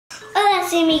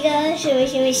What's up,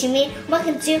 AMIGOS? Shimmy.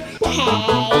 Welcome to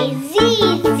Hey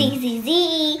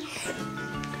Z.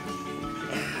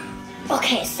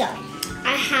 Okay, so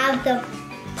I have the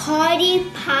Party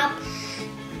Pop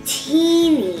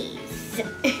Teenies,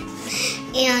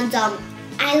 and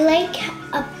I like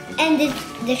and the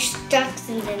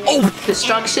instructions in it.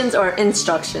 Instructions or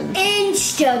instructions?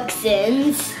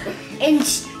 Instructions.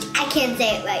 I can't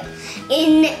say it right.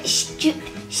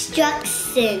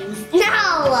 Instructions.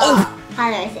 No! How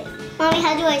do I say it? Mommy,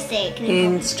 how do I say it?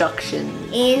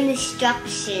 Instructions.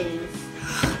 Instructions.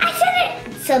 I said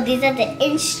it! So these are the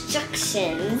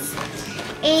instructions.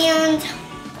 And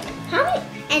how many?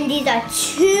 And these are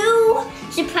 2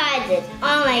 surprises.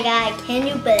 Oh my god, can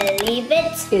you believe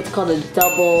it? It's called a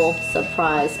double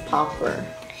surprise popper.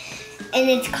 And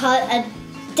it's called a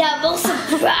double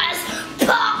surprise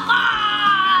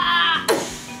popper!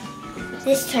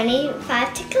 There's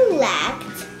 25 to collect.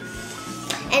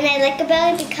 And I like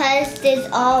about it because there's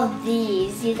all of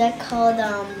these. These are called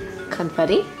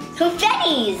confetti?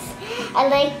 Confettis! I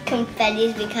like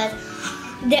confettis because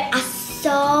they are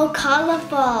so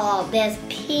colorful. There's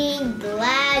pink,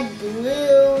 black,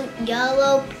 blue,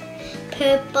 yellow,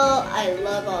 purple. I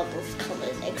love all those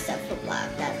colors except for black.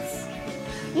 That's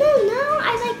no,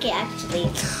 I like it actually.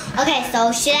 Okay,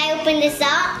 so should I open this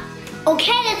up?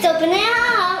 Okay, let's open it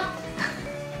up.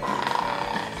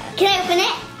 Can I open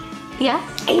it? Yeah.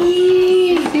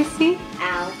 You see?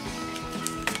 Ow.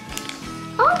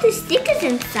 Oh, there's stickers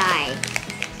inside.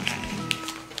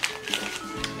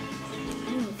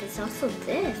 Oh, there's also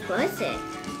this. What is it?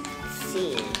 Let's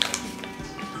see.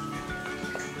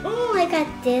 Oh, I got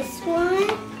this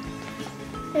one.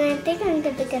 And I think I'm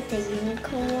gonna get the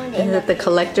unicorn one. Is it the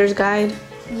collector's guide?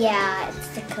 Yeah, it's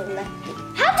the collector.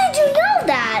 How did you know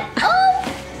that? Oh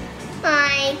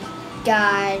my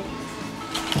god.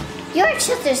 You're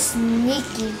just a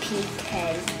sneaky peek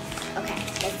head. Okay,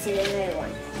 let's see the other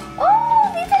one. Oh,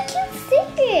 these are cute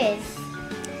stickers.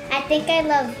 I think I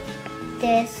love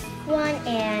this one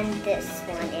and this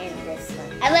one and this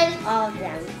one. I like all of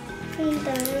them.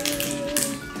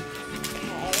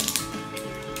 Okay.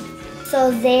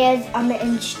 So there's the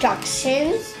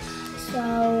instructions. So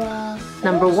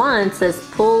number 1 says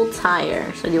pull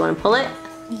tire. So do you want to pull it?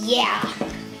 Yeah.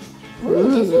 Ooh,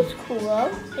 this is cool.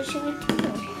 What should we do?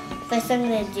 First, I'm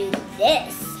gonna do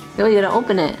this. No, you gotta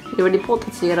open it. You already pulled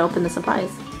it, so you gotta open the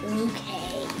surprise.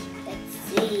 Okay, let's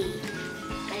see.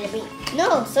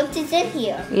 No, something's in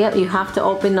here. Yep, you have to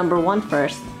open number 1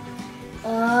 first.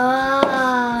 Oh,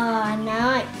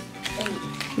 now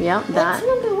Yep, that. What's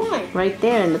number 1? Right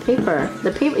there in the paper.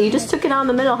 The paper. You just took it out in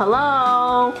the middle.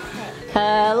 Hello.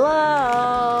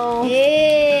 Hello.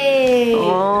 Hey.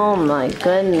 Oh my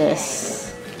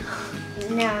goodness.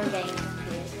 Now I'm getting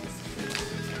confused.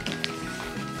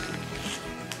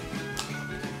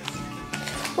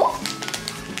 Oh.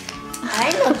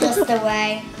 I know just the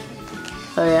way.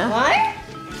 Oh yeah? What?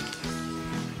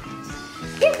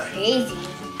 You're crazy.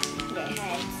 Your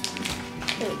heads.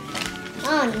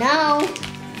 Oh no.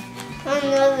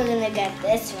 I'm never gonna get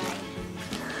this right.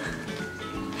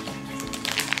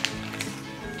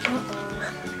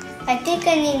 Uh-oh. I think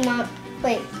I need more.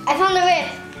 Wait, I found the rip.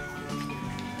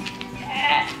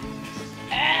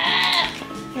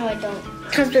 No, I don't.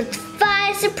 Comes with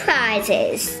 5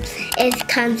 surprises. It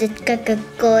comes with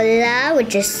Coca-Cola,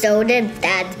 which is soda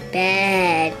that's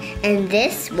bad. And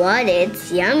this one, it's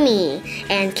yummy.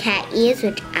 And cat ears,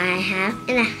 which I have,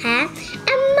 and a hat,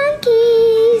 and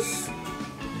monkeys.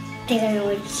 I think I know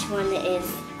which one it is.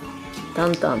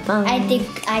 Dun dun dun. I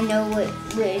think I know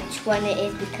which one it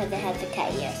is because it has the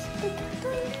cat ears.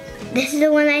 This is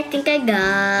the one I think I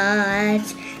got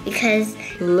because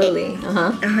Lily.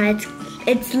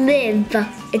 it's Liv.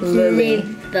 It's Lily.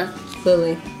 Liv.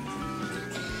 Lily.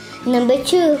 Number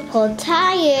 2, pull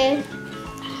tire.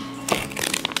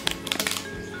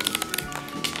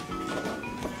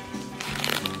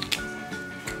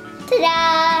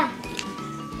 Ta-da!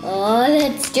 Oh,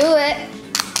 let's do it.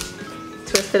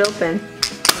 Twist it open.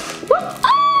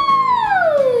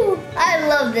 Oh! I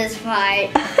love this part.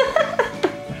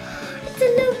 It's a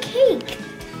little cake.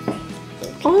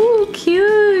 Oh,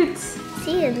 cute.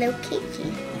 See, a little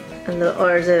cakey.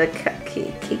 Or is it a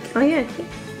cake? Oh yeah, cake.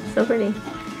 So pretty.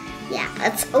 Yeah,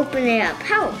 let's open it up.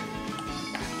 How?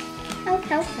 Help.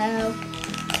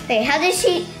 Wait, what did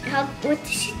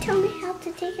she tell me how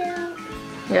to take it out?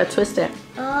 Yeah, twist it.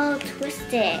 Oh,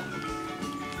 twist it.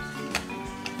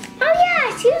 Oh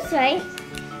yeah, she was right.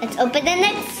 Let's open the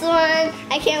next one.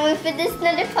 I can't wait for this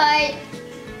another part.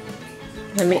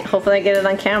 Hopefully I get it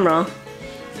on camera.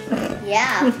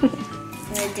 Yeah. I'm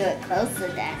gonna do it closer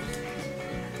then.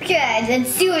 Okay,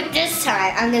 let's do it this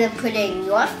time. I'm gonna put it in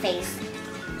your face.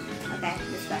 Okay,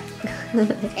 this way.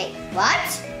 Okay,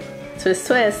 what? Twist,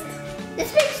 twist.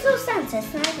 This makes no sense.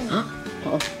 It's not even.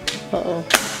 Uh-oh.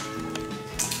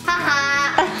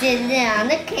 Haha, I did it on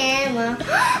the camera.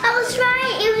 I was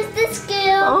right. It was this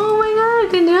girl. Oh my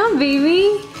god, good job,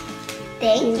 baby.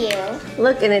 Thank you.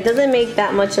 Look, and it doesn't make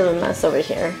that much of a mess over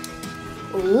here.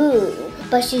 Ooh,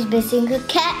 but she's missing her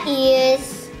cat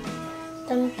ears.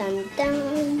 Dun dun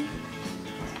dun.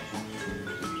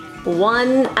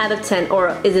 1 out of 10,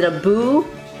 or is it a boo?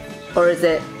 Or is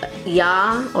it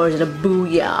ya? Or is it a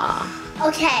booyah?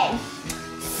 Okay,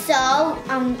 so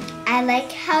I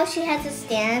like how she has a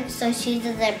stand, so she's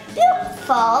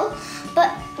beautiful,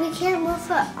 but we can't move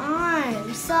her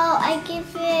arm, so I give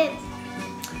it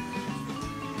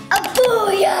a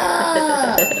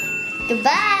booyah!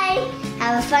 Goodbye.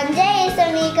 Have a fun day,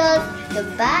 amigos.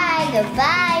 Goodbye,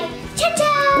 goodbye. Ciao,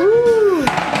 Ooh.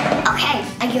 ciao. Okay,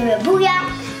 I give it a booyah.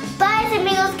 Bye,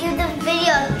 amigos. Give this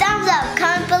video a thumbs up.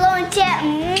 Comment below and chat.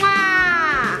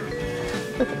 Mwah!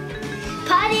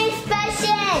 Party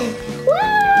expression.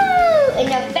 Woo! In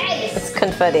your face. It's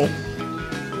confetti.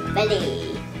 Ready.